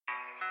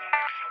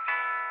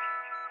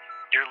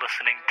You're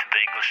listening to the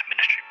English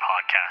Ministry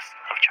Podcast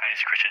of Chinese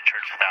Christian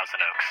Church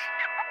Thousand Oaks.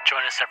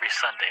 Join us every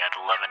Sunday at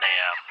 11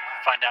 a.m.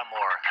 Find out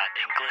more at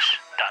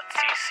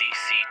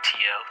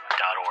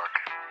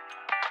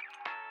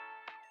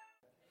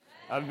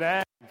english.cccto.org.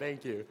 Amen.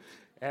 Thank you.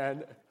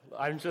 And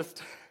I'm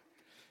just,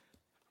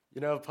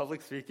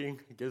 public speaking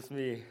gives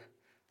me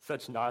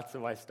such knots in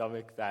my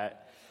stomach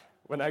that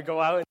when I go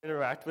out and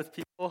interact with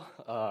people,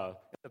 in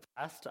the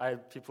past,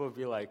 people would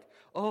be like,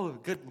 "Oh,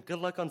 good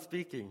luck on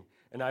speaking,"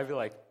 and I'd be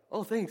like,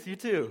 "Oh, thanks, you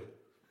too."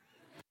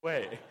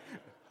 Wait,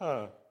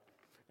 And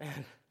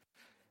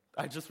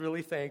I just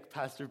really thank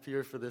Pastor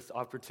Pierre for this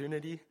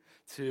opportunity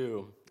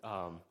to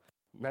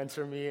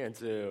mentor me and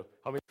to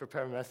help me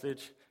prepare a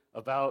message.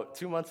 About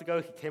 2 months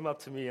ago, he came up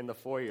to me in the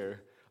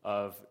foyer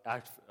of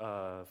Act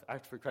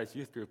for Christ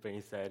Youth Group, and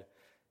he said,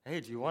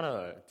 "Hey, do you want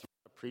to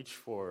preach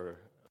for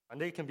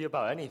Sunday? It can be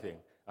about anything."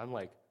 I'm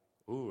like,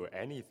 "Ooh,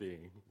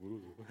 anything.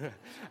 Ooh."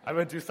 I'm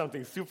going to do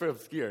something super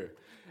obscure.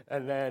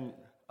 And then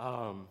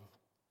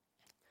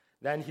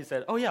he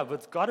said, "Oh, yeah, but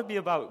it's got to be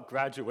about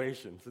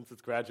graduation, since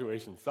it's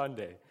graduation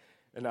Sunday."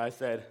 And I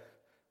said,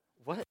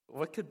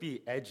 what could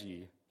be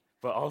edgy,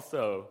 but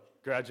also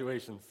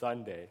graduation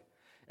Sunday?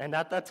 And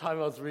at that time,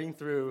 I was reading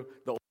through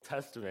the Old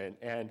Testament,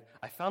 and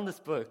I found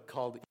this book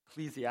called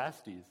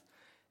Ecclesiastes.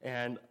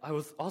 And I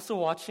was also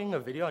watching a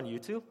video on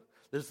YouTube.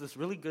 There's this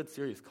really good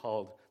series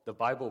called The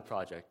Bible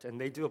Project, and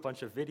they do a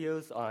bunch of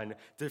videos on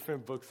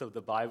different books of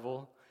the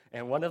Bible.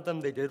 And one of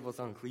them they did was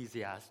on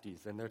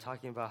Ecclesiastes, and they're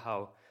talking about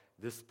how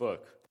this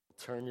book will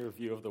turn your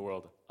view of the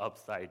world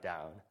upside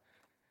down.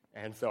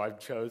 And so I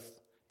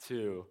chose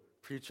to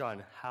preach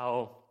on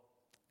how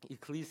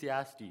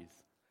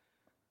Ecclesiastes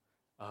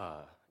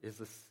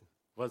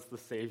was the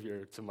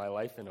savior to my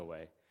life in a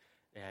way,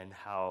 and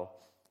how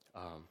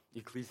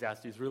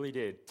Ecclesiastes really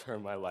did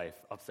turn my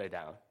life upside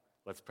down.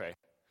 Let's pray.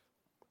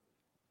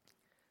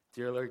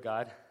 Dear Lord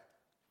God,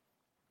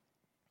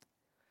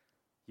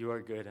 you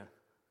are good.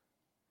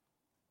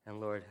 And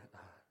Lord,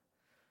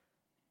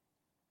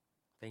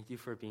 thank you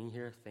for being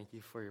here. Thank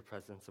you for your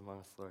presence among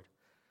us, Lord.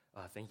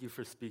 Thank you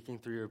for speaking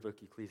through your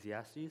book,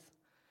 Ecclesiastes.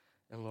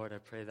 And Lord, I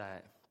pray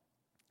that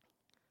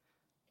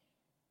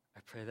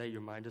you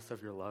remind us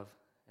of your love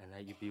and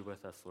that you be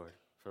with us, Lord,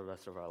 for the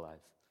rest of our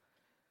lives.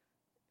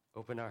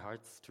 Open our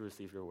hearts to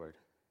receive your word.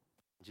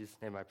 In Jesus'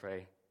 name I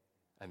pray,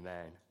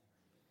 amen.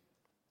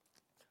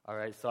 All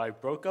right, so I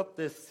broke up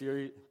this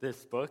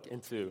book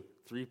into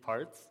 3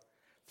 parts.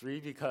 3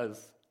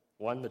 because,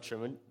 one,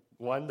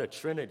 the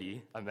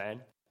Trinity,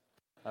 amen.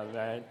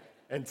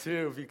 And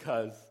 2,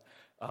 because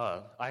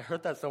I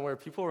heard that somewhere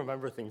people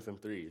remember things in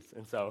 3s.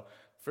 And so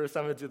first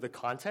I'm going to do the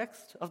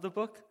context of the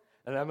book,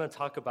 and then I'm going to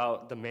talk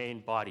about the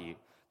main body,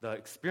 the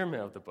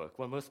experiment of the book,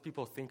 what most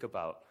people think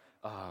about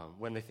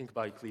when they think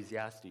about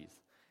Ecclesiastes.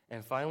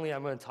 And finally,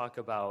 I'm going to talk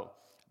about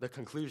the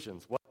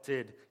conclusions. What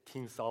did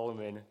King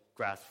Solomon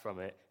grasp from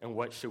it, and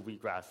what should we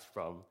grasp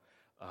from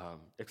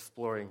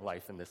exploring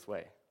life in this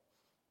way?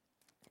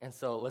 And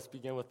so let's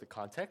begin with the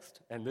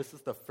context. And this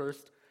is the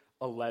first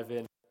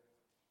 11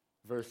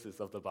 verses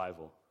of the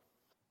Bible,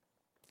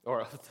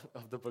 or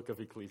of the book of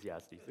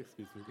Ecclesiastes,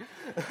 excuse me.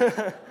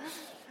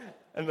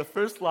 And the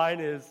first line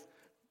is,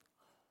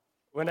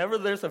 whenever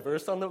there's a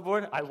verse on the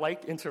board, I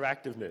like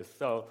interactiveness.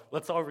 So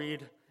let's all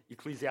read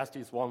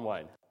Ecclesiastes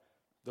 1:1.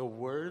 The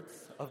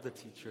words of the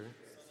teacher,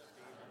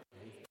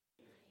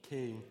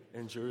 King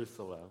in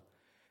Jerusalem.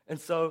 And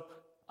so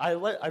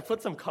I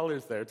put some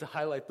colors there to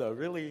highlight the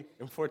really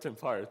important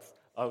parts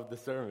of the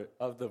sermon,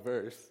 of the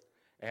verse.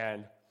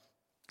 And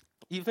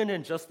even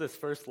in just this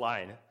first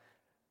line,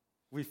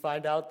 we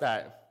find out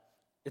that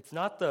it's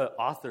not the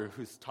author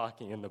who's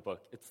talking in the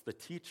book, it's the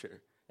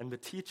teacher. And the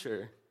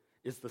teacher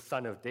is the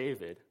son of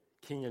David,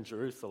 king in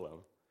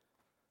Jerusalem.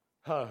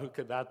 Who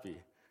could that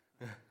be?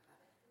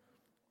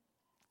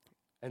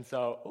 And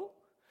so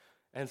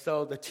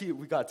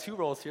we got 2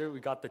 roles here. We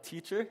got the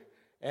teacher,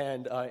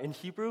 and in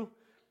Hebrew,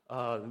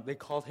 they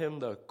called him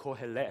the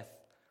Koheleth.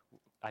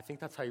 I think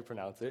that's how you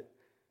pronounce it.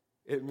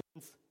 It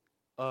means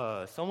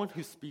someone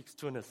who speaks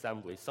to an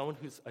assembly, someone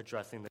who's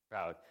addressing the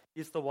crowd.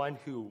 He's the one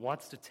who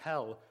wants to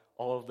tell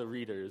all of the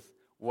readers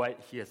what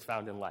he has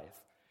found in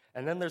life.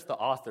 And then there's the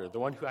author, the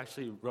one who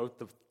actually wrote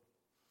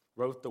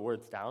the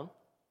words down.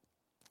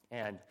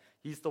 And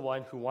he's the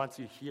one who wants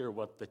to hear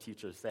what the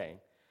teacher's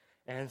saying.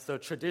 And so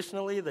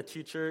traditionally, the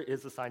teacher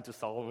is assigned to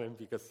Solomon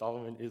because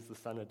Solomon is the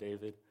son of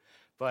David.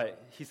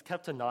 But he's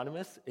kept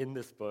anonymous in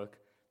this book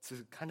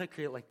to kind of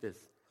create like this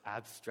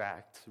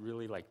abstract,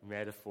 really like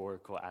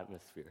metaphorical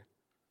atmosphere.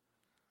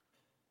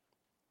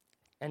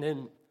 And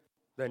in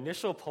the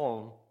initial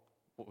poem,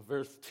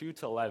 verse 2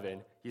 to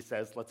 11, he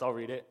says, let's all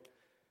read it.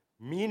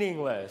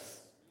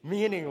 Meaningless,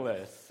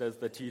 says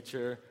the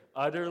teacher,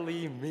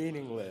 utterly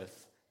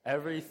meaningless.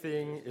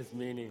 Everything is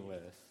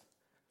meaningless.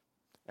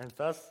 And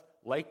thus,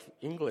 like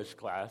English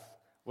class,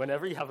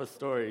 whenever you have a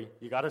story,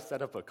 you got to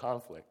set up a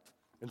conflict.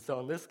 And so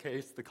in this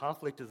case, the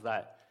conflict is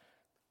that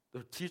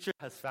the teacher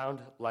has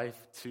found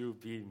life to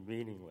be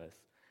meaningless.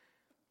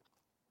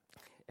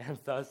 And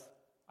thus,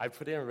 I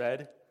put in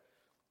red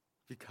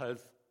because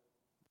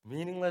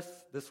meaningless,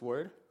 this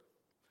word,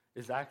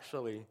 is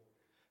actually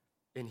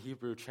in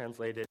Hebrew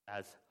translated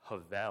as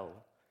havel.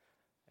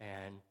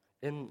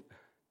 And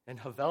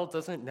havel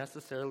doesn't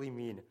necessarily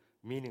mean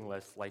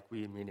meaningless like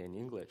we mean in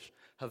English.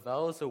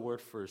 Havel is a word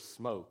for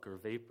smoke or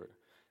vapor.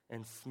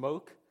 And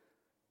smoke,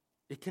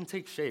 it can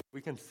take shape.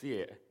 We can see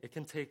it. It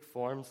can take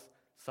forms.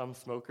 Some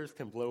smokers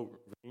can blow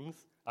rings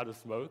out of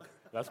smoke.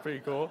 That's pretty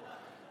cool.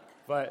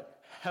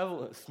 But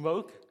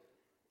smoke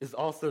is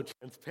also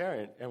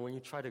transparent, and when you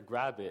try to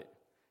grab it,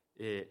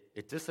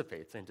 it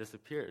dissipates and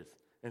disappears.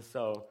 And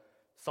so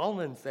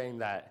Solomon's saying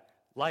that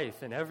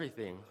life and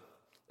everything,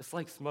 it's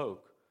like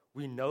smoke.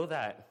 We know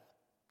that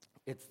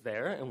it's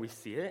there and we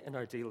see it in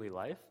our daily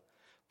life,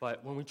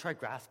 but when we try to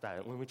grasp at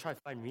it, when we try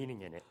to find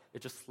meaning in it,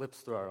 it just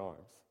slips through our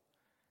arms.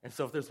 And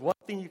so if there's one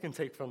thing you can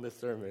take from this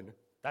sermon,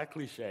 that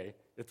cliche,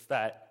 it's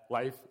that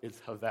life is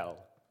havel.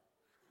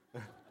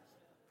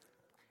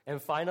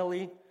 And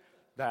finally,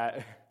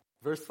 that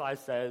verse 5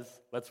 says,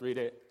 let's read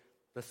it,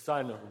 the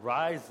sun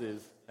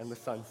rises and the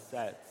sun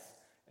sets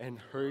and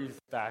hurries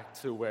back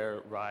to where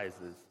it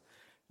rises.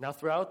 Now,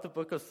 throughout the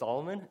book of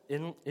Solomon,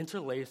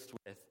 interlaced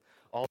with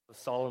all of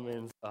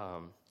Solomon's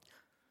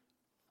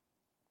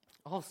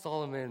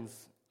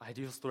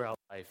ideals throughout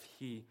life,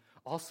 he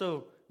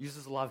also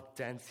uses a lot of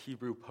dense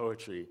Hebrew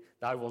poetry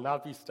that I will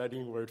not be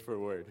studying word for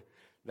word,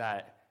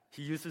 that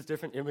he uses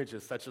different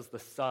images such as the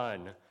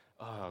sun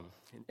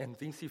and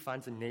things he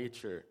finds in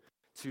nature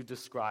to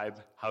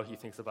describe how he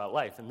thinks about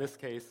life. In this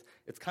case,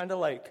 it's kind of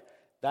like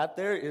that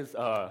there is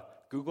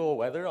Google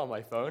weather on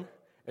my phone.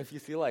 If you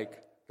see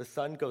like the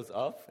sun goes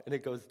up and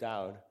it goes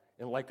down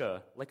in like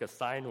a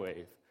sine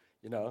wave,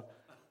 you know?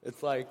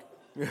 It's like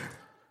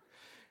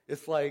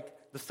it's like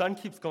the sun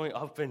keeps going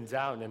up and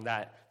down, and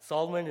that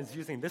Solomon is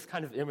using this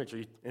kind of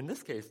imagery, in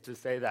this case, to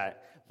say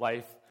that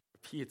life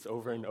repeats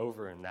over and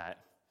over, and that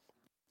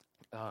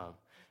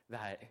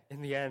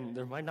in the end,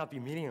 there might not be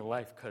meaning in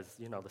life because,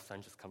 the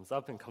sun just comes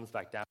up and comes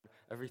back down.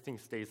 Everything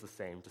stays the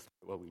same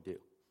despite what we do.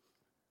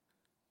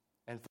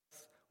 And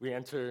thus, we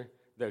enter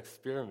the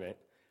experiment.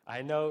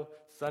 I know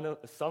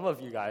some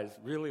of you guys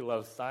really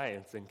love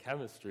science and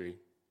chemistry,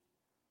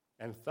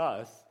 and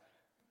thus,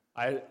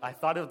 I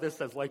thought of this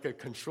as like a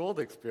controlled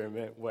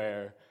experiment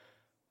where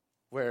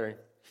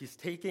he's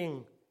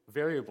taking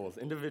variables,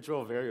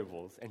 individual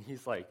variables, and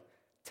he's like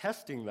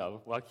testing them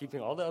while keeping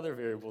all the other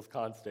variables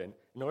constant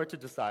in order to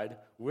decide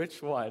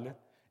which one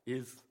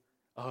is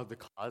the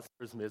cause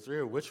for his misery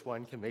or which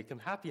one can make him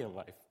happy in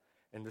life.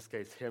 In this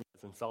case, him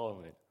as in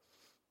Solomon.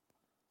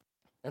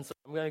 And so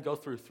I'm going to go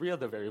through 3 of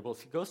the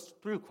variables. He goes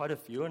through quite a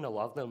few, and a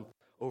lot of them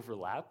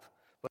overlap,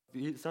 but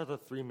these are the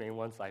 3 main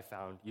ones I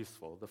found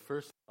useful. The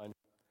first one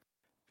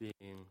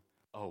being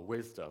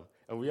wisdom.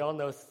 And we all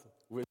know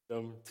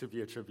wisdom to be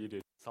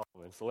attributed to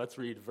Solomon. So let's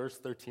read verse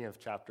 13 of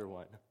chapter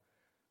 1.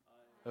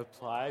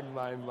 Applied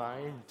my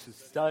mind to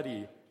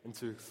study and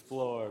to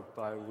explore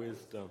by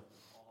wisdom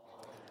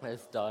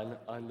as done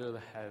under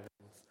the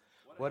heavens.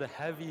 What a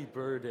heavy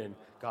burden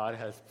God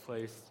has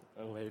placed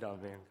and laid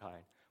on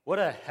mankind. What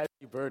a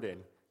heavy burden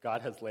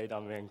God has laid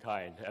on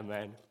mankind.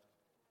 Amen.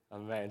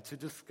 Amen. To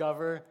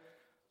discover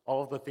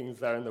all of the things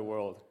that are in the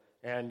world.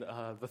 And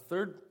the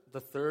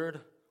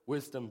third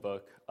wisdom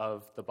book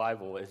of the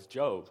Bible is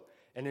Job.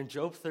 And in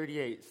Job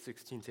 38,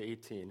 16 to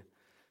 18,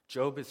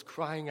 Job is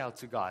crying out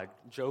to God.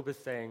 Job is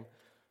saying,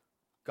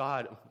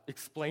 God,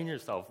 explain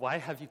yourself. Why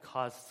have you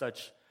caused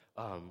such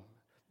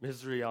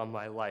misery on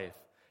my life?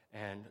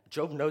 And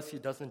Job knows he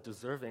doesn't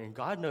deserve it, and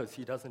God knows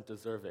he doesn't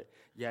deserve it.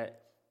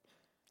 Yet,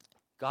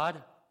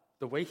 God,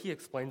 the way he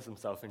explains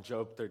himself in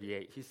Job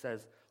 38, he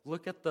says,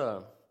 look at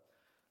the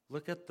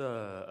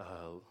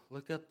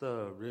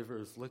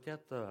rivers, look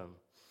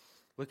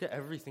at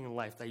everything in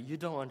life that you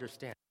don't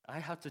understand. I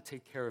have to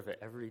take care of it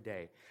every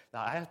day.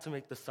 That I have to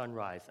make the sun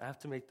rise. I have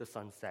to make the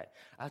sun set.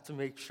 I have to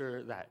make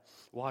sure that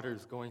water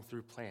is going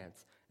through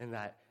plants, and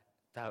that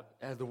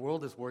the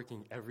world is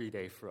working every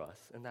day for us,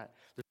 and that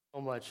there's so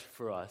much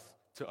for us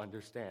to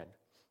understand.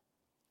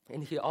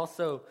 And he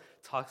also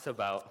talks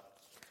about,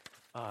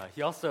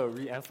 he also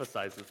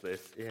reemphasizes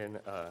this in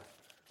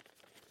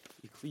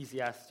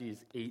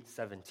Ecclesiastes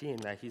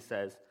 8:17, that he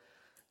says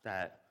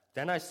that,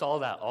 Then I saw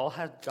all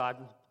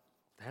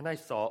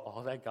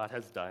that God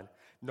has done.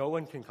 No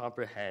one can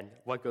comprehend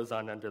what goes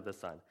on under the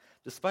sun.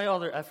 Despite all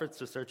their efforts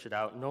to search it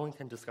out, no one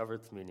can discover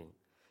its meaning.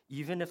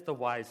 Even if the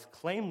wise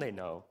claim they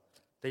know,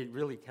 they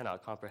really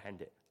cannot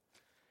comprehend it.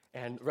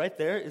 And right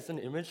there is an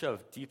image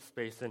of deep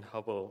space in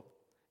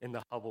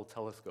the Hubble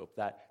telescope.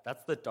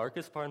 That's the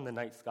darkest part in the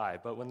night sky.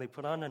 But when they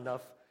put on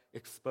enough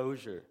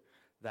exposure,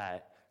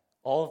 that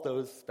all of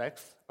those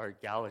specks are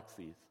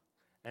galaxies.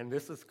 And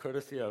this is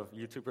courtesy of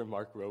YouTuber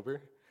Mark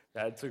Rober,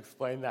 that to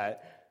explain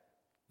that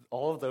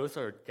all of those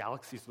are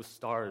galaxies with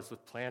stars,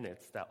 with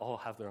planets that all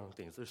have their own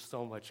things. There's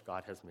so much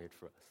God has made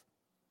for us.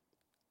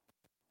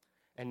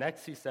 And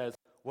next he says,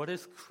 what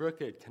is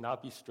crooked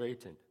cannot be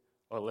straightened.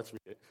 Let's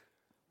read it.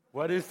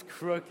 What is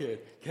crooked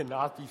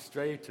cannot be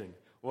straightened.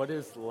 What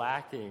is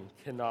lacking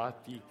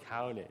cannot be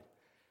counted.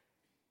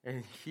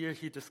 And here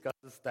he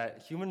discusses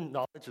that human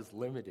knowledge is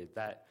limited,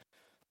 that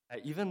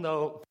even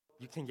though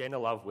you can gain a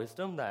lot of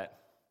wisdom, that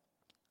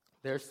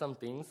there's some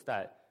things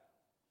that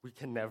we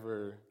can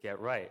never get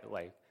right.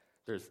 Like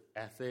there's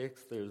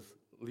ethics, there's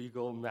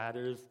legal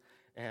matters,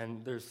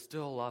 and there's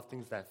still a lot of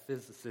things that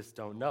physicists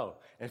don't know.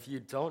 And if you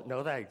don't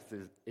know that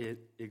it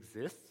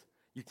exists,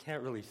 you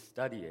can't really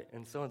study it.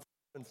 And so in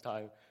Solomon's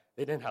time,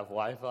 they didn't have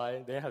Wi-Fi, they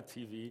didn't have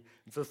TV.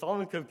 And so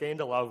Solomon could have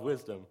gained a lot of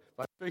wisdom,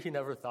 but I'm sure he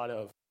never thought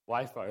of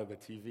Wi-Fi or the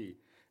TV.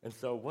 And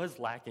so what is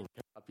lacking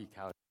cannot be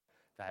counted.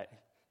 That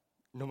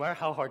no matter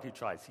how hard he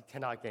tries, he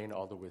cannot gain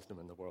all the wisdom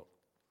in the world.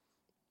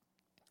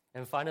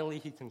 And finally,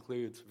 he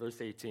concludes,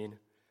 verse 18,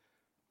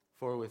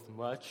 "For with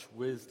much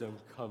wisdom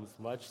comes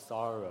much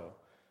sorrow.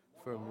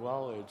 From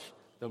knowledge,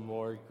 the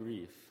more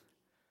grief."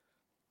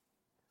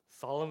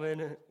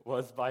 Solomon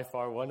was by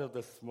far one of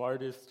the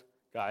smartest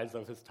guys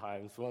of his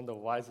times, one of the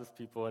wisest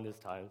people in his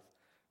times.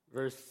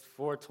 Verse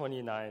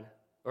 29,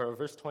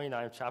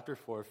 chapter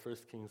 4,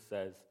 1 Kings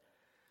says,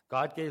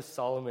 "God gave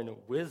Solomon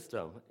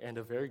wisdom and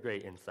a very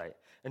great insight,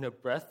 and a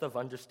breadth of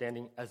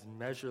understanding as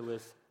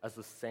measureless as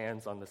the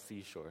sands on the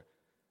seashore."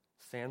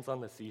 Sands on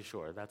the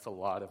seashore, that's a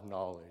lot of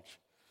knowledge.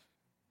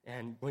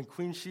 And when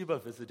Queen Sheba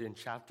visited in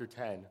chapter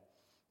 10,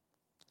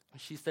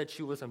 she said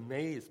she was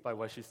amazed by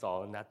what she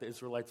saw and that the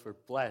Israelites were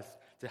blessed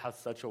to have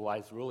such a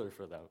wise ruler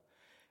for them.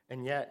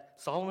 And yet,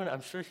 Solomon,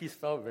 I'm sure he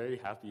felt very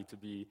happy to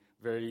be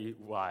very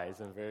wise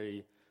and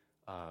very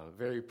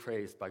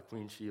praised by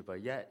Queen Sheba.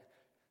 Yet,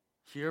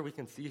 here we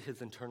can see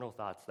his internal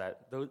thoughts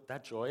that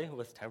that joy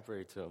was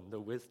temporary to him. The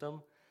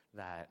wisdom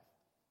that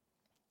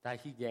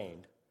he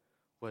gained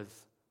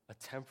was a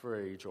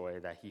temporary joy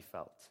that he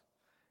felt.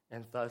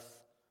 And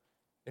thus,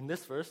 in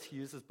this verse, he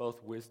uses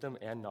both wisdom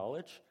and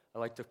knowledge. I'd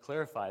like to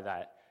clarify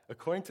that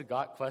according to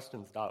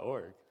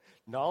gotquestions.org,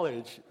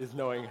 knowledge is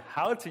knowing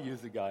how to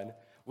use a gun,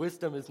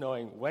 wisdom is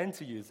knowing when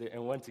to use it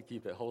and when to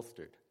keep it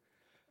holstered.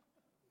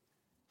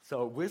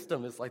 So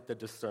wisdom is like the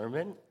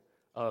discernment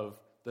of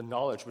the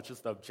knowledge, which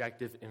is the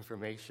objective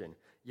information.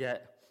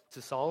 Yet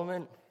to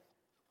Solomon,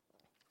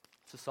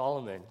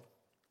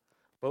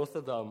 both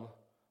of them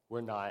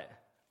were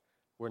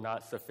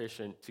not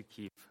sufficient to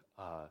keep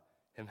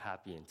him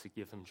happy and to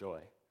give him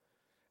joy.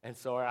 And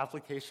so our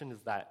application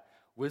is that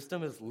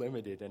wisdom is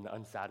limited and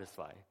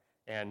unsatisfying.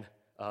 And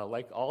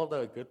like all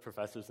the good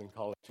professors in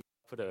college, you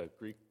put a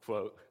Greek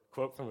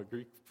quote from a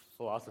Greek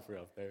philosopher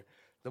up there.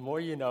 "The more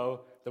you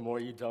know, the more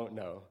you don't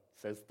know,"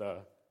 says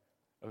the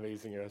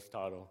amazing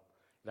Aristotle.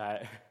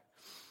 That,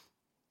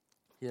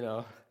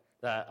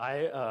 that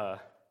I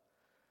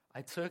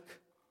took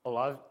a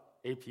lot of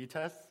AP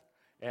tests,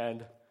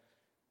 and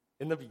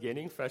in the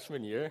beginning,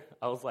 freshman year,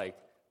 I was like,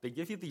 they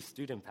give you these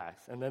student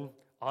packs, and then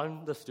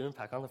on the student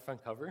pack, on the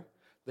front cover,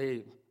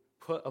 they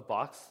put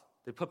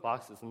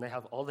boxes, and they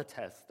have all the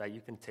tests that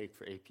you can take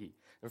for AP.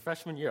 In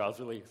freshman year, I was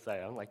really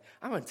excited. I'm like,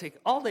 I'm going to take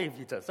all the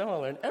AP tests. I want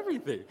to learn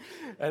everything.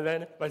 And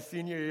then my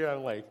senior year,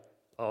 I'm like,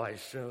 oh, I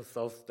should have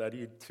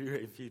self-studied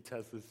 2 AP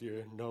tests this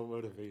year. No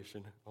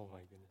motivation. Oh, my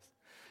goodness.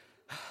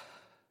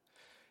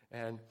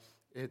 And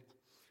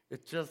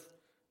it just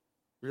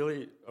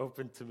really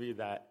opened to me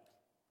that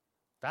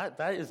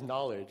is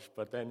knowledge,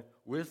 but then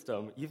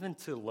wisdom, even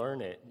to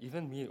learn it,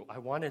 even me, I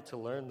wanted to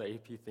learn the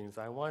AP things.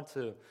 I want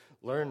to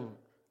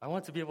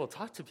be able to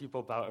talk to people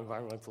about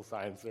environmental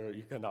science or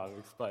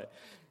economics, but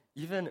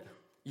even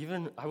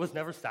I was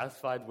never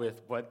satisfied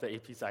with what the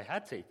APs I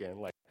had taken,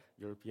 like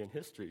European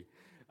history.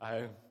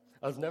 I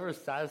was never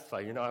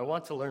satisfied. I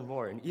want to learn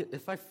more. And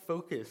if I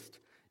focused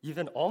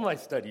even all my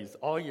studies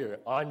all year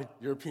on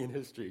European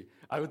history,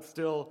 I would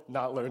still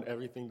not learn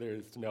everything there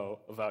is to know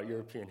about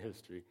European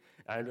history.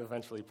 I'd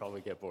eventually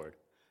probably get bored.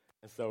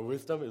 And so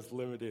wisdom is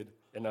limited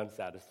and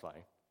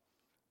unsatisfying.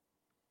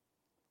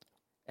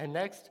 And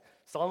next,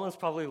 Solomon's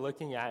probably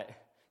looking at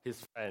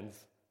his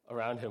friends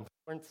around him who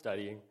weren't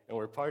studying and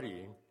were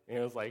partying. And he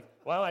was like,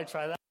 why don't I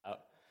try that out?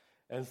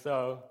 And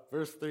so,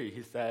 verse 3,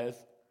 he says,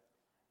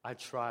 "I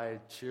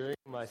tried cheering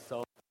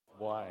myself with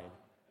wine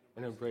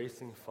and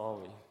embracing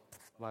folly,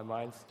 my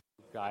mind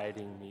still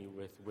guiding me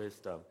with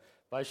wisdom."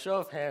 By show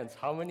of hands,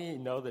 how many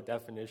know the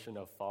definition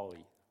of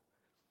folly?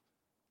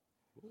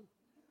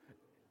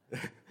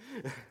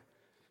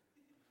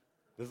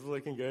 This is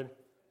looking good.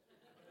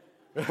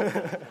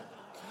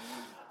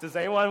 Does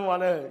anyone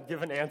want to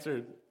give an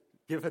answer,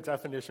 give a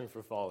definition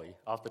for folly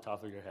off the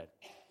top of your head?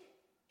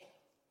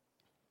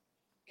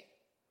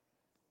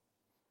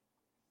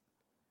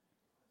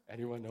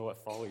 Anyone know what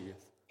folly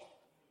is?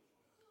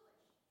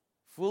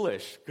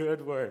 Foolish,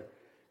 good word.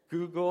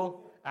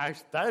 Google,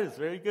 that is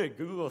very good.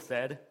 Google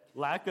said,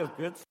 lack of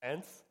good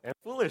sense and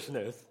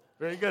foolishness.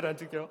 Very good,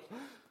 Antikyo.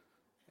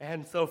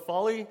 And so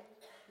folly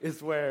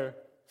is where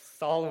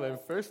Solomon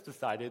first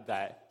decided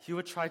that he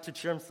would try to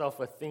cheer himself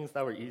with things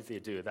that were easy to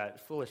do, that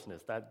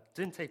foolishness, that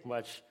didn't take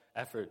much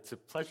effort to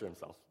pleasure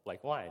himself,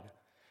 like wine.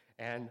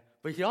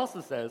 But he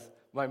also says,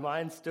 my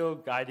mind's still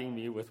guiding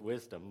me with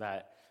wisdom,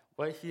 that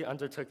what he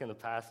undertook in the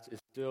past is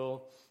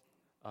still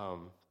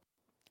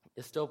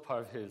is still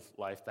part of his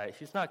life, that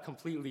he's not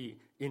completely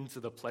into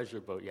the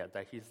pleasure boat yet,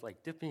 that he's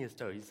like dipping his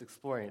toe, he's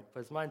exploring it, but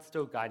his mind's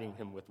still guiding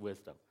him with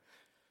wisdom.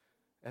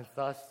 And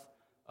thus,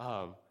 I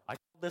call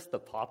this the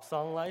pop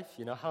song life.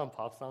 You know how in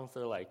pop songs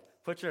they're like,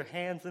 put your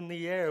hands in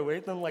the air,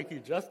 wave them like you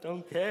just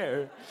don't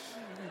care.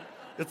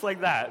 It's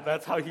like that.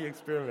 That's how he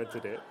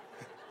experimented it.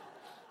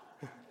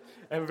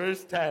 And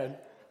verse 10,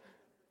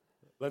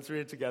 let's read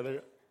it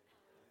together.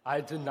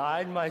 I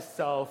denied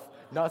myself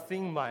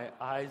nothing my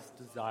eyes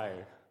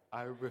desire.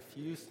 I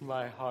refused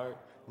my heart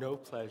no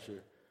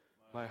pleasure.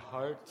 My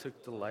heart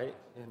took delight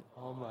in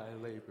all my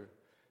labor,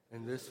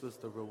 and this was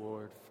the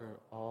reward for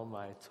all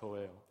my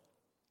toil.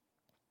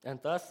 And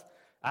thus,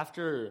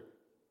 after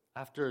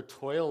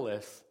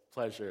toilless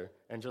pleasure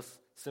and just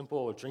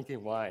simple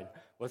drinking wine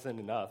wasn't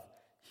enough,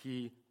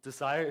 he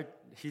decided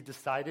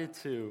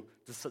to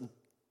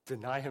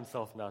deny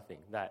himself nothing,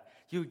 that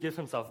he would give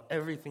himself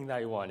everything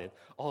that he wanted,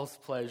 all his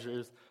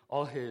pleasures,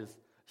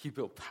 he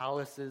built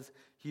palaces,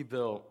 he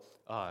built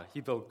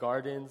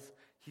gardens,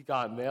 he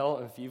got male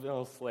and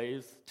female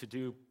slaves to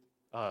do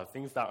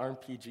things that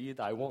aren't PG,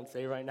 that I won't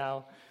say right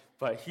now,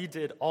 but he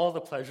did all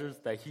the pleasures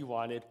that he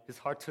wanted. His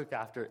heart took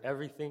after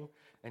everything,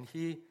 and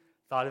he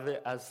thought of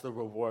it as the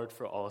reward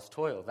for all his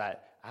toil,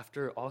 that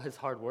after all his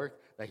hard work,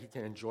 that he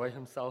can enjoy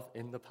himself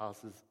in the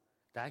palaces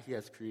that he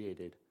has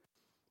created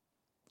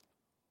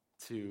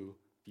to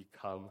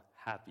become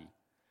happy.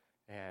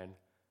 And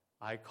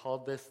I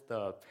called this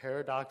the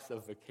paradox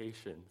of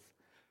vacations,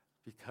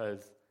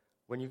 because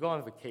when you go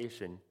on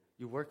vacation,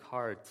 you work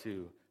hard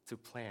to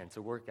plan,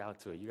 to work out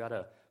to it. You got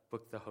to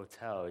book the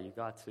hotel, you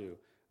got to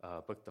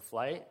book the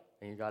flight,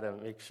 and you got to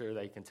make sure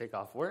that you can take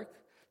off work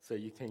so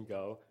you can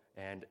go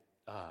and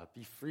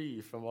be free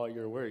from all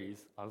your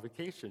worries on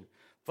vacation.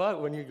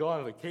 But when you go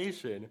on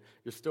vacation,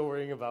 you're still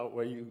worrying about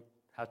what you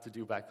have to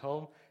do back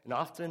home, and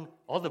often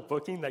all the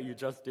booking that you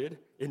just did,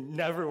 it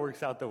never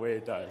works out the way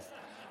it does.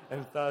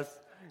 And thus,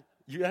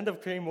 you end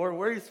up creating more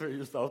worries for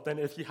yourself than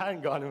if you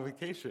hadn't gone on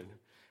vacation.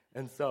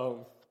 And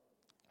so,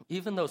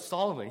 even though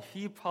Solomon,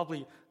 he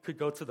probably could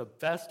go to the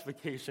best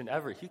vacation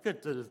ever. He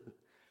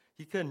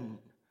could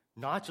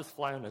not just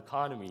fly on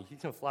economy, he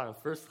can fly on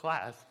first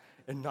class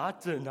and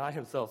not deny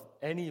himself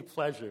any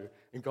pleasure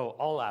and go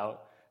all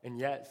out, and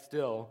yet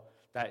still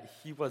that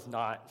he was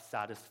not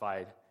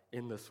satisfied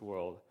in this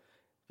world.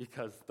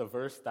 Because the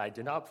verse that I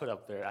did not put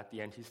up there, at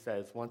the end he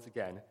says, once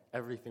again,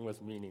 everything was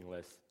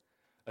meaningless,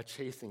 a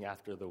chasing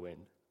after the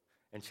wind.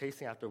 And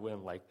chasing after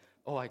wind, like,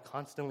 oh, I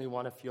constantly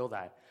want to feel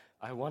that.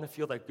 I want to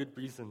feel that good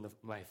breeze in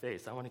my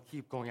face. I want to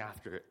keep going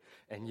after it.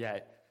 And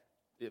yet,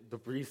 the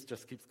breeze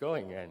just keeps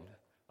going, and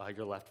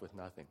you're left with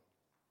nothing.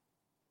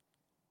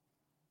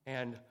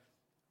 And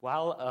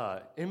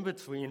while in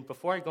between,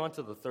 before I go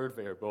into the third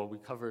variable, we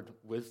covered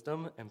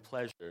wisdom and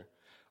pleasure.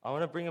 I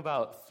want to bring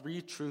about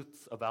 3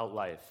 truths about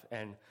life.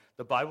 And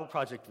the Bible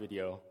Project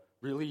video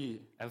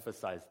really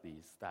emphasized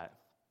these, that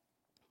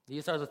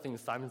these are the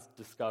things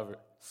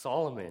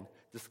Solomon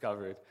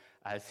discovered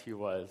as he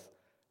was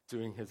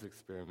doing his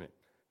experiment.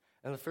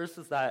 And the first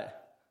is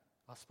that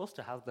I was supposed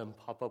to have them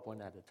pop up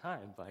one at a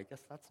time, but I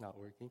guess that's not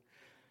working.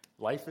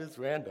 Life is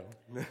random.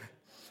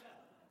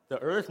 The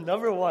earth,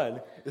 number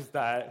one, is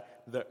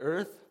that the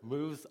earth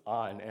moves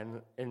on.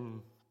 And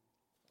in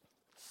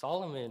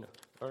Solomon,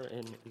 or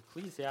in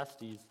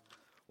Ecclesiastes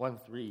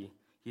 1:3,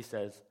 he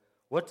says,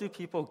 "What do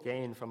people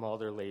gain from all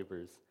their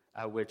labors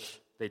at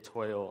which they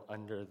toil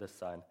under the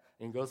sun?"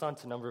 And he goes on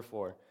to number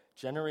 4,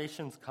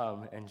 "Generations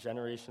come and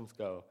generations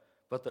go,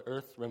 but the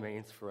earth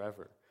remains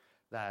forever."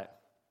 That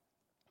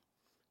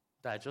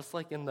just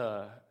like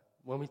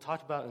when we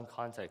talked about in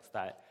context,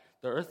 that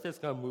the earth is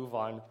going to move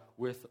on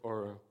with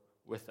or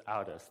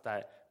without us,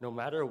 that no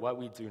matter what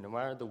we do, no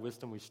matter the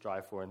wisdom we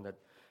strive for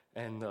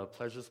and the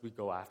pleasures we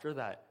go after,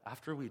 that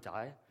after we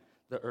die,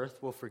 the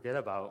earth will forget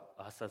about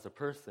us as a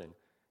person.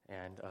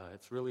 And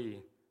it's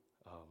really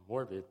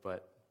morbid,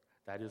 but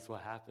that is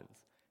what happens.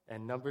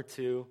 And number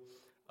 2,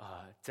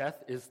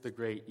 death is the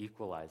great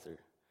equalizer.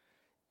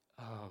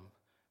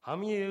 How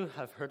many of you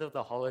have heard of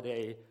the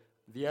holiday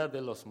Dia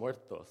de los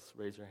Muertos?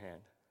 Raise your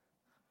hand.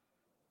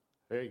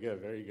 Very good,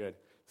 very good.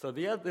 So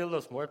Dia de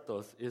los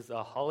Muertos is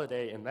a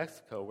holiday in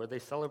Mexico where they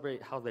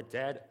celebrate how the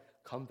dead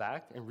come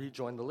back and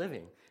rejoin the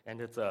living.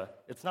 And it's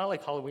not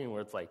like Halloween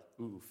where it's like,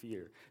 ooh,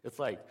 fear. It's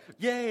like,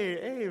 yay,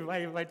 hey,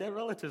 my dead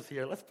relative's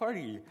here, let's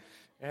party.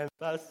 And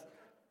thus,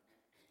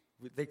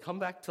 they come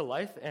back to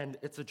life, and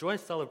it's a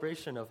joyous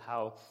celebration of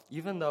how,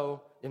 even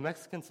though in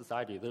Mexican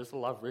society there's a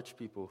lot of rich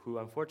people who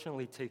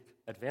unfortunately take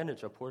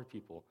advantage of poor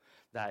people,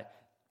 that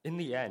in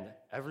the end,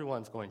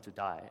 everyone's going to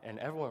die, and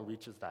everyone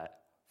reaches that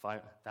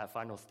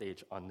final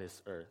stage on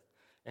this earth.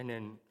 And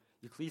in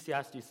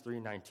Ecclesiastes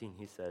 3:19,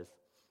 he says,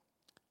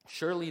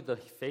 "Surely the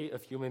fate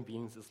of human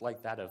beings is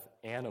like that of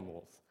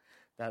animals,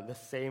 that the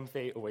same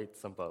fate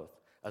awaits them both.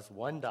 As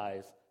one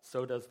dies,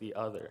 so does the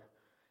other.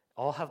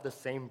 All have the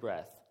same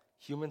breath.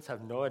 Humans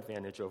have no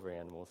advantage over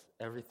animals.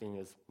 Everything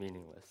is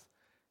meaningless."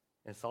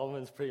 And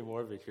Solomon's pretty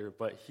morbid here,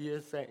 but he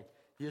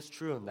is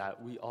true in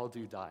that we all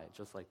do die,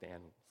 just like the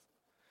animals.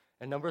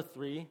 And number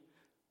 3,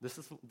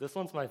 this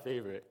one's my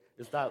favorite,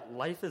 is that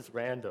life is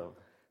random,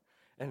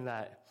 and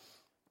that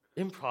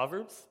in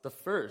Proverbs, the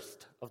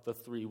first of the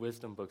 3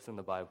 wisdom books in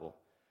the Bible,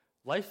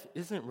 life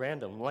isn't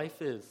random. Life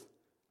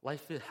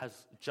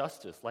has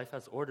justice. Life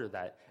has order,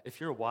 that if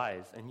you're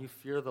wise and you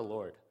fear the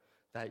Lord,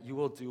 that you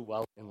will do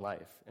well in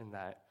life, and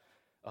that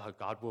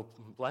God will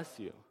bless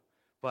you.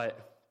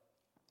 But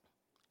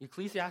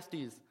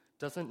Ecclesiastes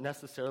doesn't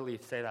necessarily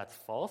say that's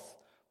false,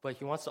 but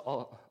he wants to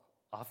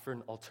offer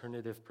an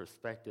alternative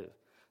perspective.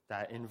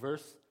 That in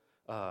verse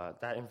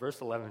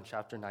 11,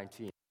 chapter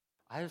 19,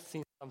 I have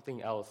seen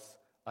something else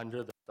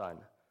under the sun.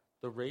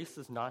 The race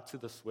is not to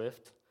the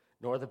swift,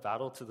 nor the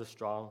battle to the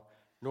strong,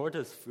 nor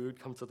does food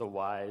come to the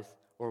wise,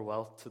 or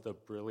wealth to the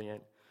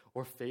brilliant,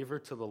 or favor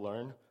to the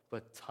learned,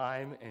 but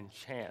time and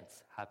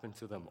chance happen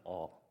to them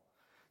all.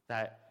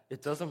 That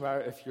it doesn't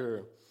matter if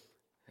you're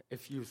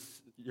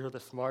the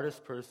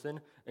smartest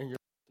person and you're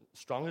the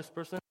strongest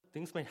person,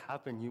 things may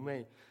happen. You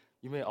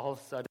may all of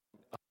a sudden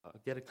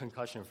get a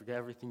concussion, forget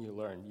everything you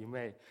learned. You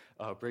may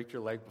break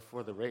your leg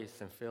before the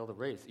race and fail the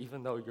race,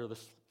 even though you're the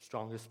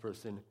strongest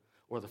person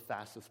or the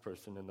fastest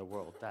person in the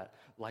world. That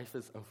life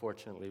is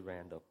unfortunately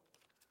random.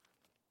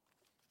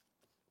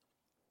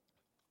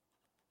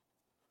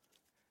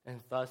 And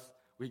thus,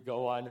 we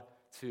go on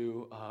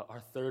to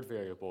our third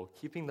variable,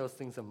 keeping those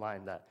things in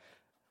mind, that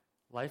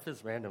life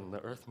is random,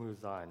 the earth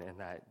moves on, and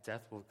that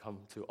death will come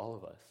to all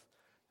of us.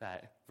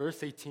 That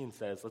verse 18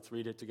 says, let's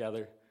read it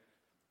together.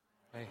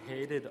 I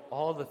hated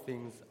all the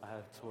things I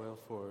have toiled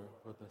for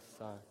the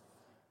sun.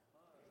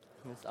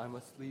 Yes, I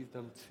must leave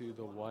them to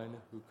the one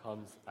who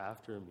comes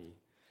after me.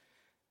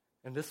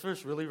 And this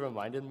verse really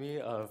reminded me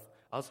of,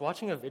 I was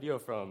watching a video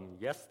from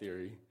Yes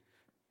Theory,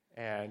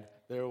 and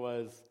there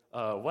was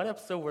one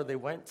episode where they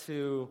went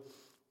to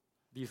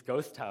these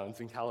ghost towns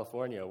in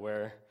California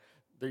where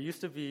there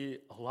used to be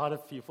a lot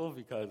of people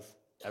because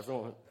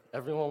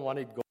everyone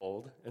wanted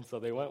gold, and so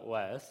they went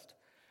west.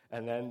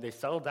 And then they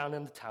settled down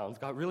in the towns,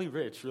 got really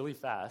rich really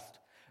fast,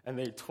 and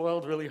they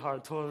toiled really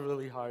hard,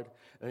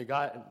 and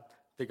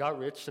they got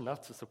rich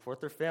enough to support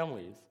their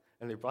families,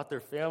 and they brought their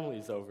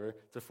families over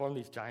to form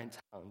these giant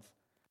towns.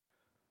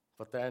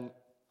 But then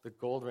the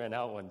gold ran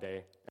out one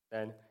day,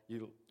 and then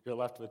you're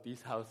left with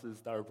these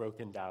houses that are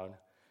broken down,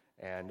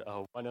 and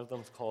one of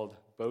them's called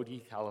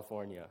Bodie,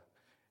 California.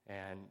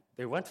 And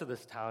they went to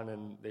this town,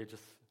 and they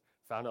just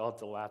found it all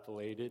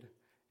dilapidated,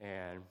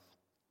 and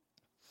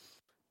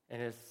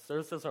it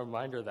serves as a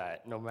reminder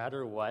that no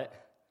matter what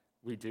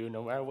we do,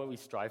 no matter what we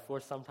strive for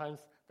sometimes,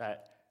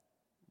 that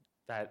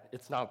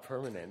it's not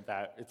permanent,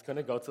 that it's going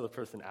to go to the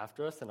person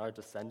after us and our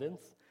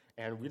descendants,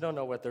 and we don't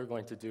know what they're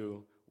going to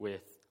do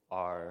with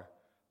our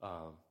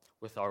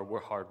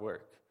hard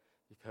work.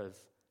 Because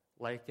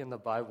like in the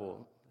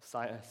Bible,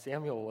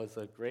 Samuel was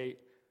a great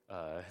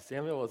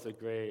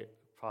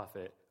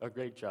prophet, a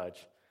great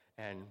judge,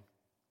 and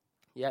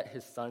yet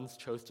his sons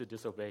chose to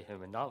disobey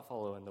him and not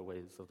follow in the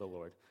ways of the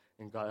Lord.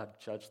 And God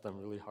judged them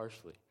really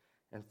harshly.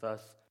 And thus,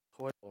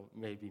 toil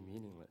may be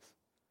meaningless.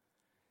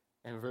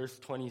 And verse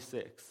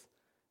 26,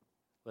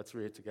 let's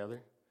read it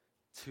together.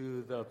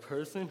 To the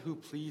person who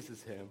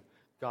pleases him,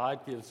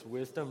 God gives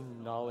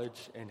wisdom,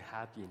 knowledge, and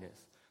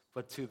happiness.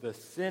 But to the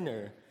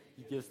sinner,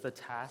 he gives the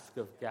task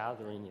of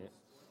gathering it.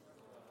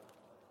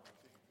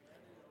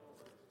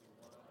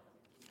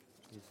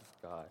 Jesus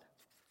God.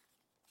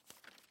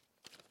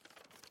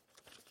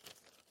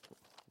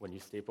 When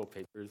you staple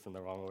papers in the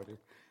wrong order.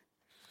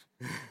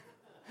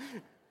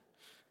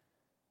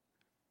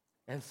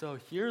 And so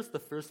here's the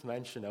first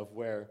mention of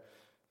where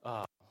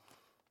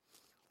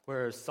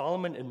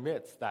Solomon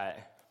admits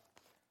that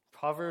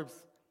Proverbs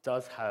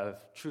does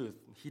have truth.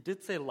 He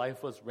did say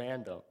life was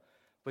random,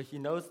 but he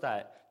knows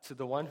that to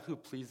the one who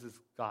pleases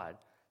God,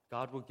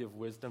 God will give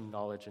wisdom,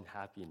 knowledge, and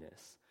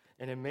happiness.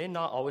 And it may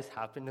not always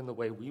happen in the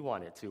way we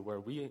want it to, where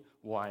we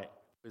want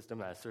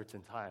wisdom at a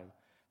certain time,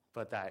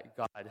 but that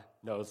God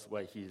knows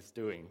what he's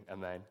doing.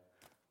 Amen.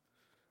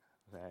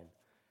 Amen.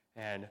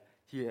 And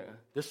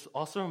this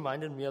also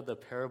reminded me of the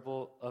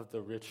parable of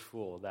the rich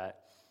fool,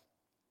 that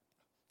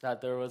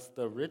there was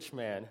the rich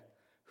man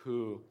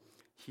who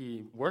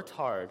he worked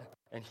hard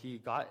and he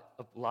got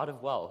a lot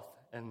of wealth,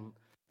 and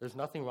there's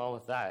nothing wrong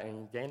with that, and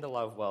he gained a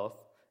lot of wealth,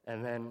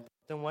 and then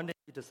one day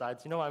he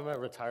decides, I'm going to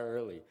retire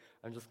early.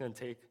 I'm just going to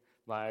take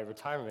my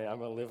retirement, I'm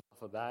going to live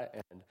off of that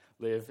and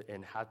live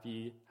in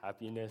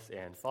happiness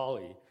and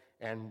folly.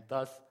 And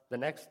thus, the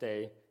next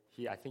day,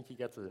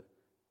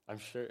 I'm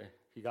sure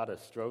he got a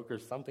stroke or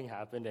something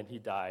happened, and he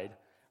died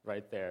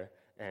right there.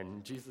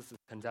 And Jesus is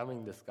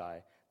condemning this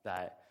guy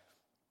that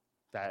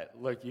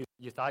look,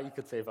 you thought you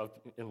could save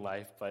up in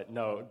life, but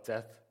no,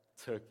 death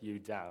took you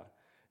down.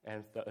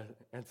 And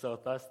so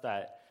thus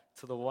that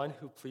to the one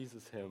who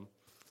pleases him,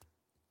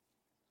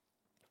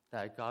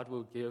 that God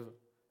will give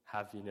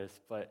happiness,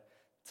 but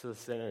to the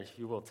sinner,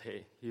 he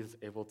is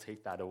able to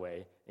take that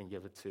away and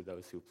give it to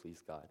those who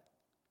please God.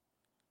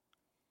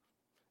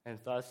 And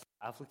thus,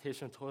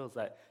 application of toil is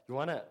that you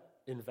want to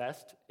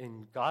invest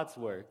in God's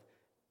work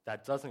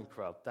that doesn't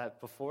corrupt,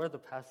 that before the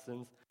past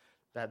sins,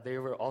 that they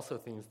were also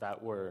things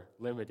that were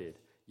limited.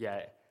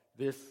 yet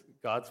this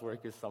God's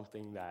work is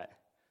something that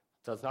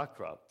does not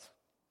corrupt.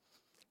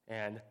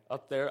 And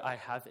up there, I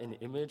have an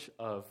image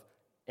of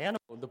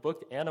the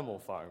book Animal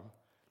Farm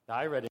that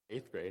I read in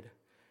 8th grade.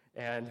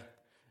 And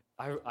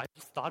I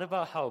just thought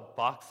about how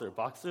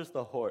Boxer's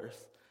the horse,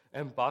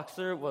 and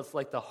Boxer was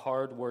like the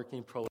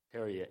hard-working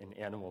proletariat in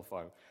Animal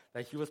Farm,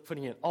 that he was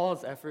putting in all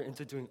his effort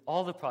into doing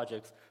all the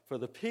projects for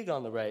the pig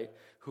on the right,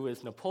 who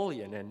is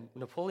Napoleon. And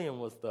Napoleon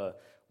was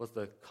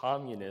the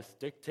communist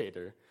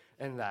dictator,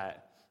 and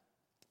that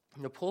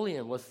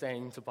Napoleon was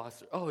saying to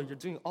Boxer, oh, you're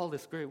doing all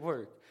this great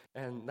work,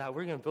 and that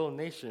we're going to build a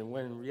nation,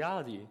 when in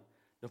reality,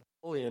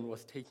 Napoleon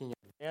was taking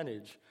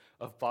advantage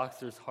of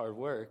Boxer's hard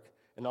work,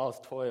 and all his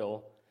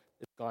toil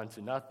is gone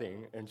to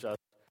nothing, and just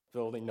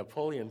building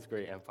Napoleon's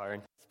great empire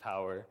and his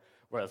power,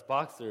 whereas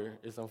Boxer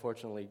is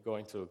unfortunately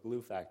going to a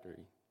glue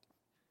factory.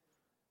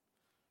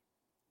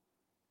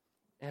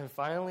 And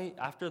finally,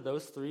 after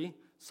those three,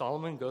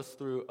 Solomon goes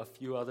through a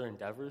few other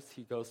endeavors.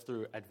 He goes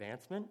through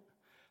advancement.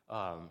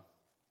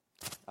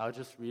 I'll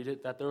just read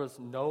it, that there was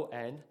no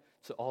end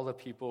to all the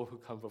people who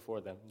come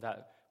before them,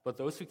 but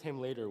those who came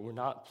later were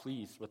not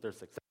pleased with their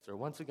successor.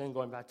 Once again,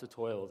 going back to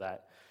toil,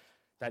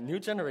 that new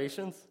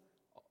generations,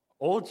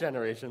 old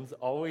generations,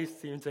 always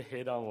seem to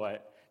hit on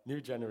what new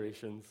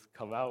generations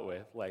come out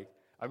with. Like,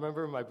 I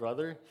remember my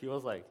brother, he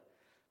was like,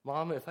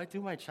 Mom, if I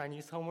do my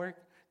Chinese homework,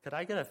 could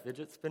I get a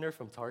fidget spinner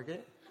from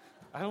Target?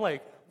 I'm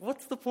like,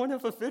 what's the point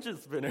of a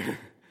fidget spinner?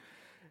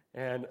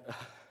 And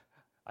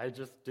I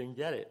just didn't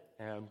get it.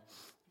 And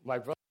my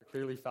brother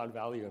clearly found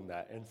value in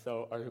that. And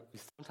so we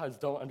sometimes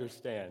don't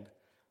understand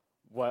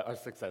what our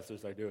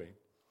successors are doing.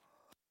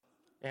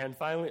 And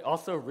finally,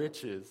 also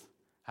riches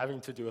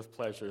having to do with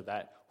pleasure,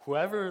 that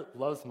whoever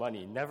loves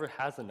money never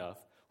has enough.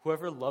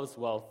 Whoever loves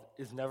wealth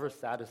is never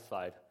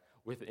satisfied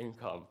with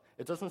income.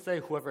 It doesn't say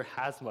whoever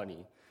has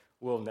money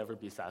will never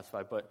be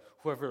satisfied, but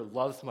whoever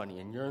loves money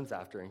and yearns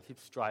after and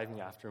keeps striving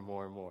after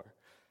more and more.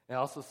 And it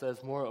also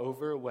says,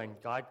 moreover, when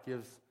God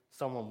gives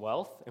someone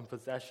wealth and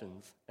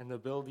possessions and the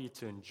ability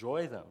to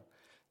enjoy them,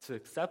 to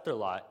accept their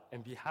lot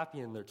and be happy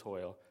in their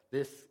toil,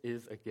 this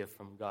is a gift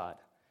from God.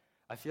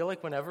 I feel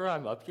like whenever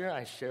I'm up here,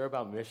 I share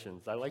about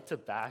missions. I like to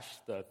bash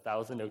the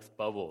Thousand Oaks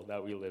bubble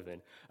that we live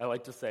in. I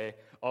like to say,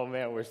 oh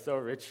man, we're so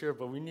rich here,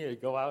 but we need to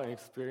go out and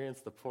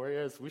experience the poor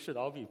areas. We should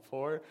all be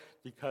poor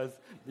because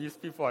these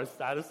people are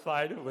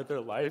satisfied with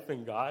their life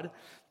in God.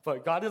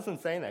 But God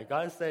isn't saying that.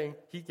 God is saying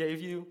He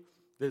gave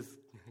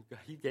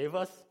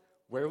us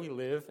where we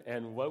live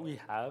and what we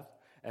have,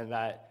 and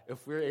that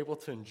if we're able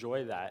to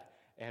enjoy that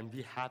and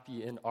be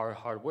happy in our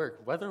hard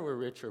work, whether we're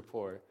rich or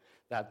poor,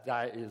 that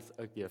is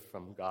a gift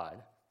from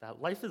God.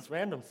 That life is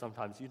random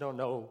sometimes. You don't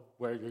know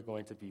where you're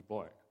going to be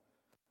born.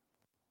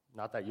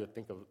 Not that you would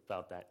think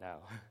about that now.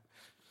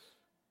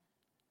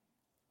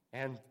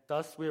 And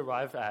thus we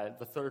arrive at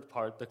the third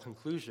part, the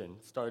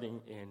conclusion,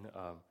 starting in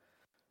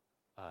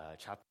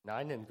chapter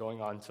 9 and going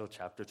on until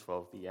chapter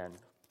 12, the end.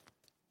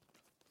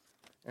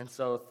 And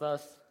so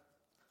thus,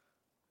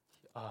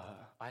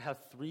 I have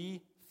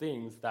three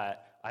things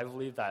that I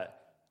believe that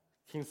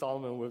King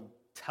Solomon would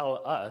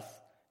tell us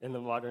in the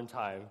modern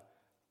time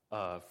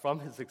from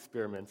his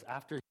experiments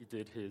after he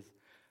did his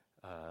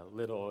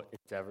little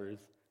endeavors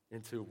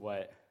into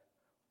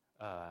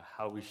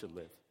how we should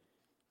live.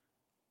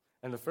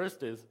 And the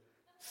first is,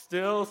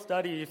 still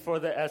study for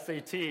the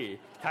SAT.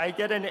 Can I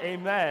get an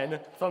amen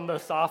from the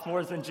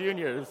sophomores and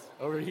juniors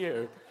over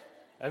here?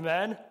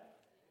 Amen?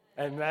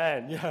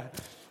 Amen, yeah.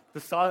 The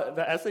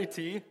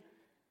SAT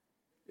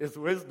is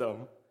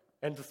wisdom.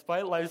 And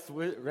despite life's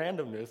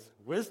randomness,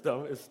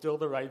 wisdom is still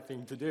the right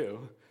thing to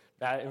do.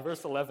 That in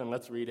verse 11,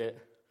 let's read it.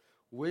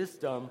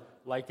 Wisdom,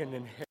 like an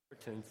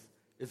inheritance,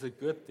 is a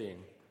good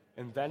thing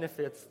and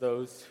benefits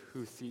those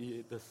who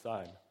see the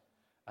sun.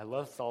 I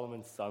love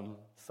Solomon's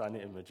sun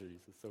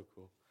imageries. It's so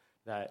cool.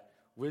 That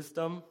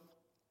wisdom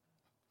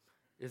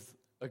is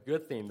a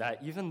good thing.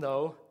 That even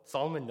though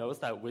Solomon knows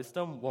that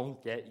wisdom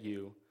won't get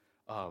you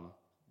a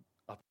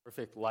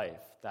perfect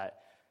life, that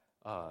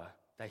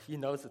he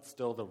knows it's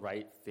still the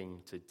right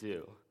thing to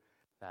do.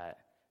 That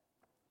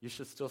you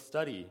should still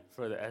study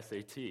for the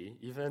SAT,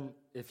 even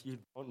if you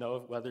don't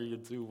know whether you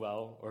do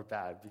well or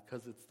bad,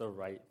 because it's the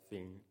right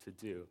thing to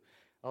do.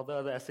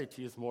 Although the SAT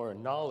is more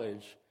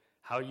knowledge,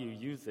 how you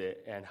use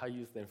it and how you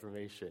use the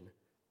information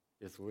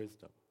is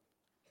wisdom.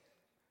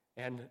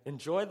 And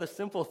enjoy the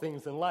simple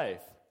things in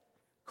life,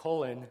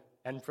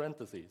 and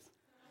parentheses.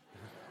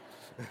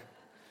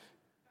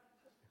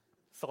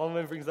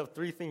 Solomon brings up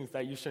three things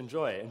that you should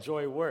enjoy.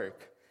 Enjoy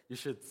work. You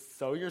should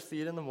sow your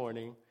seed in the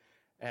morning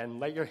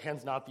and let your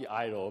hands not be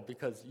idle,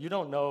 because you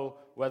don't know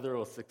whether it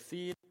will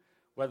succeed,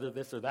 whether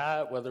this or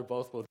that, whether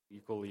both will do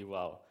equally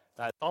well.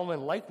 That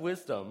Solomon, like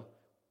wisdom,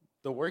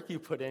 the work you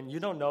put in,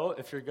 you don't know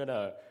if you're going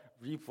to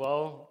reap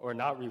well or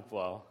not reap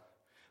well.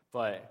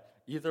 But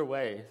either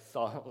way,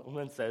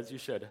 Solomon says you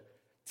should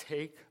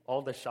take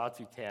all the shots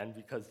you can,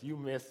 because you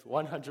miss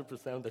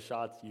 100% of the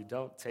shots you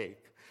don't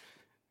take.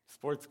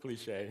 Sports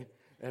cliche.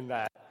 And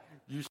that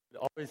you should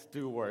always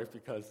do work,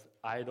 because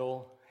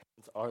idle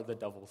hands are the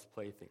devil's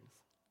playthings.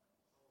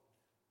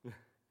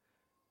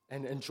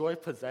 and enjoy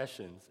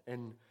possessions.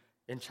 And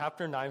in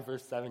chapter 9,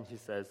 verse 7, he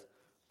says,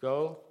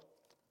 Go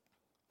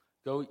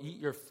eat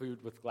your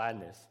food with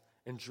gladness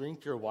and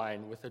drink your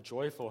wine with a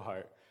joyful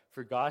heart,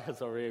 for God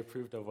has already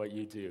approved of what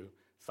you do.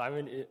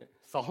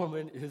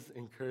 Solomon is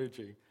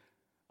encouraging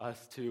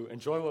us to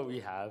enjoy what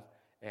we have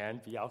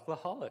and be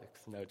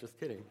alcoholics. No, just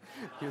kidding.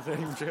 He's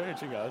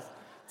encouraging us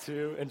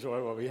to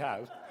enjoy what we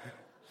have.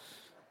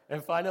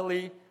 And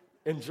finally,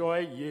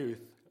 enjoy youth.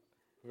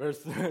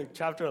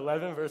 Chapter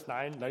 11, verse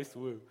 9, nice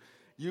woo.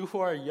 You who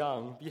are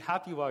young, be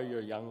happy while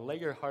you're young. Let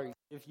your heart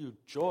give you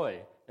joy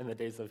in the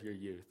days of your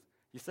youth.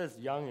 He says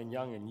young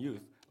and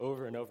youth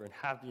over and over, and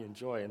happy and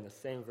joy in the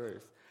same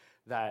verse.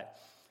 That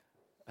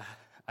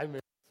I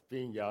miss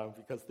being young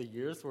because the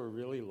years were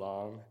really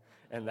long,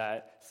 and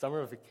that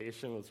summer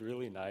vacation was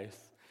really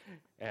nice.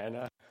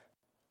 And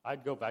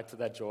I'd go back to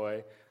that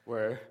joy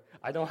where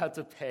I don't have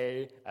to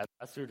pay at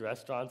fast food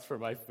restaurants for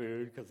my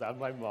food because I have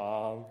my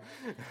mom.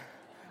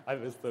 I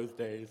miss those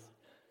days.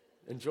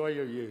 Enjoy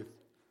your youth.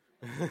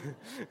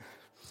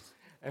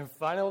 And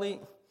finally,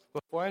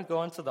 before I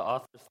go into the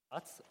author's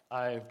thoughts,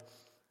 I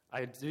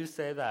do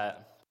say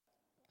that,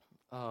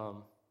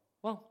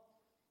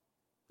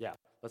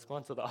 let's go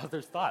into the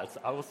author's thoughts.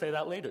 I will say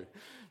that later.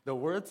 The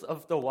words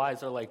of the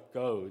wise are like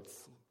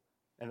goads,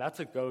 and that's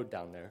a goad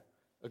down there.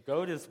 A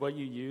goad is what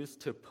you use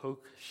to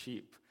poke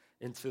sheep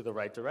into the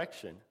right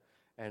direction.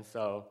 And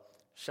so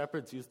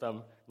shepherds use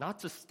them not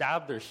to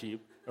stab their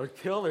sheep or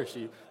kill their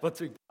sheep, but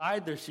to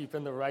guide their sheep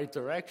in the right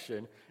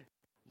direction,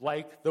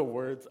 like the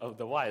words of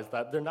the wise.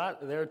 That they're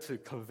not there to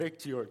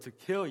convict you or to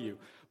kill you,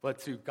 but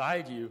to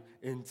guide you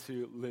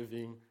into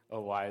living a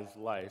wise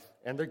life.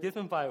 And they're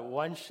given by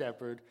one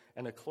shepherd,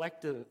 and a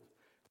collected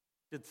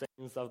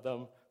sayings of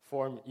them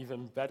form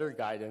even better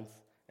guidance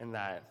in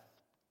that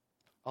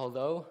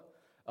although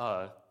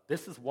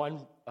this is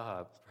one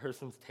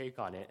person's take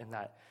on it, in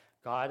that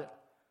God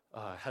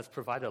has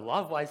provided a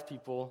lot of wise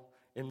people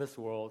in this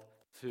world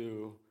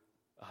to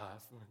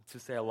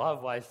say a lot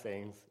of wise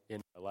sayings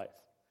in our life.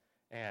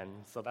 And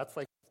so that's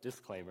like a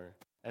disclaimer.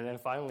 And then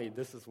finally,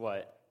 this is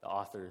what the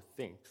author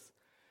thinks.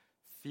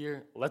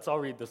 Let's all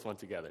read this one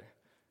together.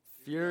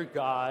 Fear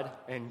God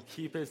and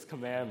keep his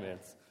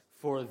commandments,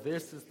 for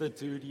this is the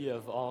duty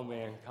of all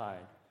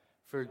mankind.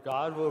 For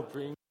God will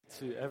bring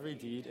to every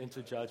deed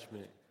into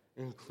judgment,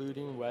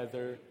 including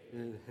whether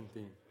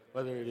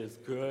it is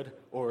good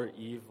or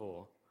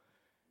evil.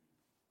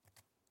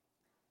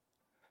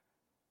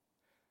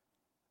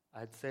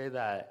 I'd say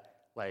that,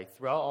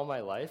 throughout all my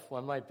life, one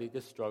of my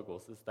biggest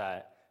struggles is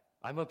that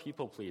I'm a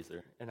people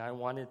pleaser, and I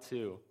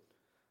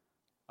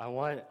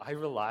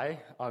rely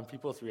on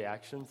people's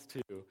reactions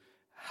to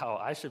how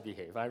I should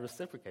behave. I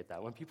reciprocate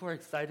that. When people are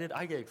excited,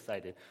 I get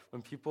excited.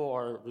 When people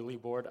are really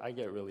bored, I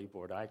get really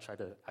bored. I try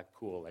to act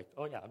cool,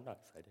 oh yeah, I'm not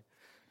excited.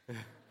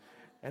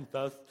 And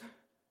thus,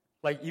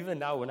 even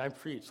now when I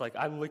preach,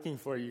 I'm looking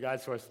for you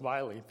guys who are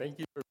smiling. Thank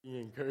you for being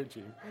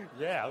encouraging.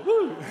 Yeah,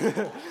 woo!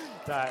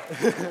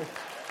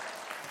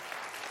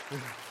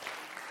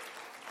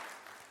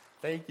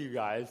 Thank you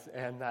guys.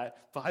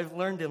 But I've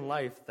learned in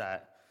life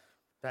that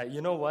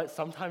you know what?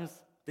 Sometimes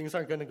things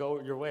aren't going to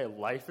go your way.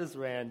 Life is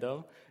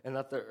random, and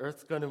that the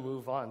earth's going to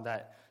move on.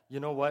 That, you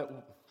know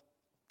what?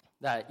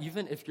 That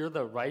even if you're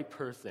the right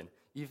person,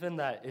 even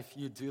that if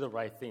you do the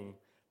right thing,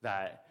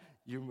 that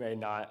you may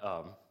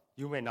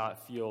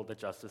not feel the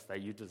justice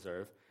that you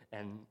deserve.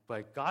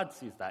 But God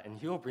sees that, and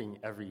he'll bring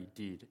every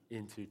deed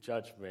into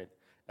judgment,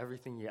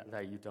 everything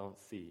that you don't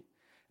see.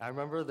 I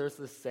remember there's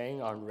this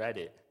saying on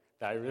Reddit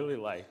that I really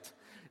liked.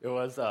 It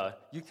was,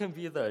 you can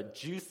be the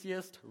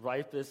juiciest,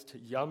 ripest,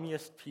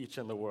 yummiest peach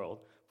in the world,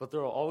 but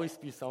there will always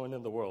be someone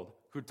in the world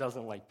who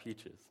doesn't like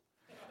peaches.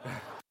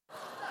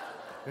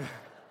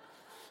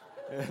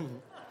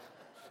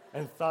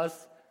 and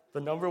thus,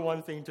 the number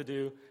one thing to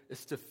do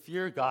is to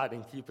fear God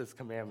and keep his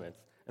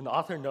commandments. And the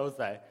author knows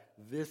that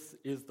this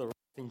is the right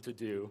thing to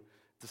do,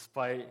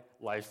 despite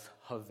life's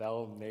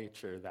havel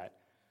nature, that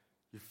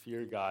you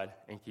fear God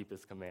and keep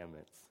his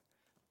commandments.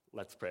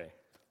 Let's pray.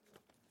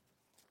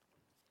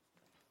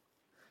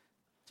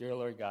 Dear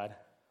Lord God,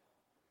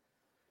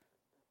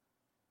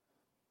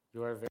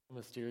 you are a very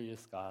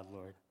mysterious God,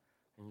 Lord,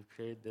 and you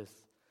created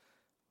this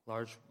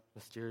large,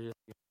 mysterious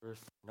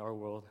universe in our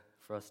world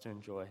for us to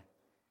enjoy.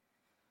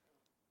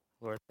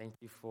 Lord, thank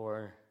you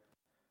for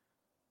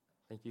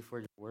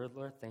your word,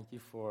 Lord. Thank you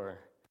for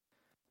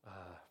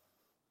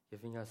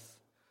giving us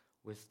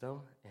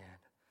wisdom and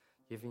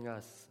giving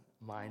us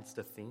minds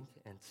to think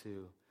and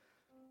to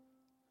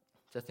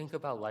think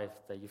about life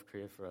that you've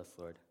created for us,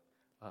 Lord.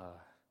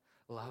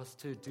 Allow us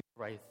to do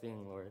the right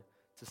thing, Lord,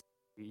 to serve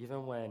you,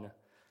 even when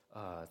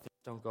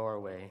things don't go our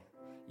way,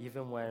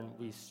 even when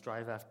we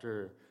strive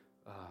after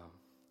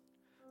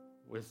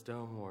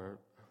wisdom or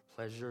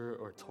pleasure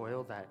or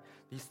toil, that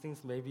these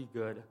things may be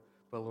good,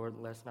 but Lord,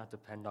 let's not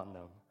depend on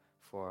them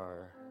for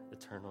our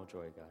eternal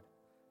joy, God.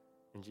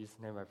 In Jesus'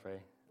 name I pray,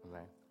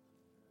 amen.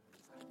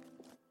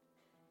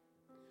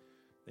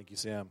 Thank you,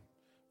 Sam.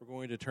 We're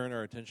going to turn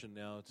our attention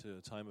now to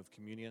a time of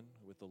communion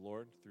with the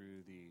Lord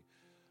through the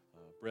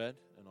bread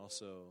and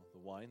also the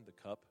wine, the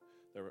cup,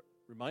 that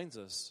reminds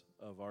us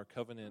of our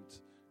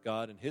covenant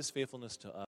God and his faithfulness to us.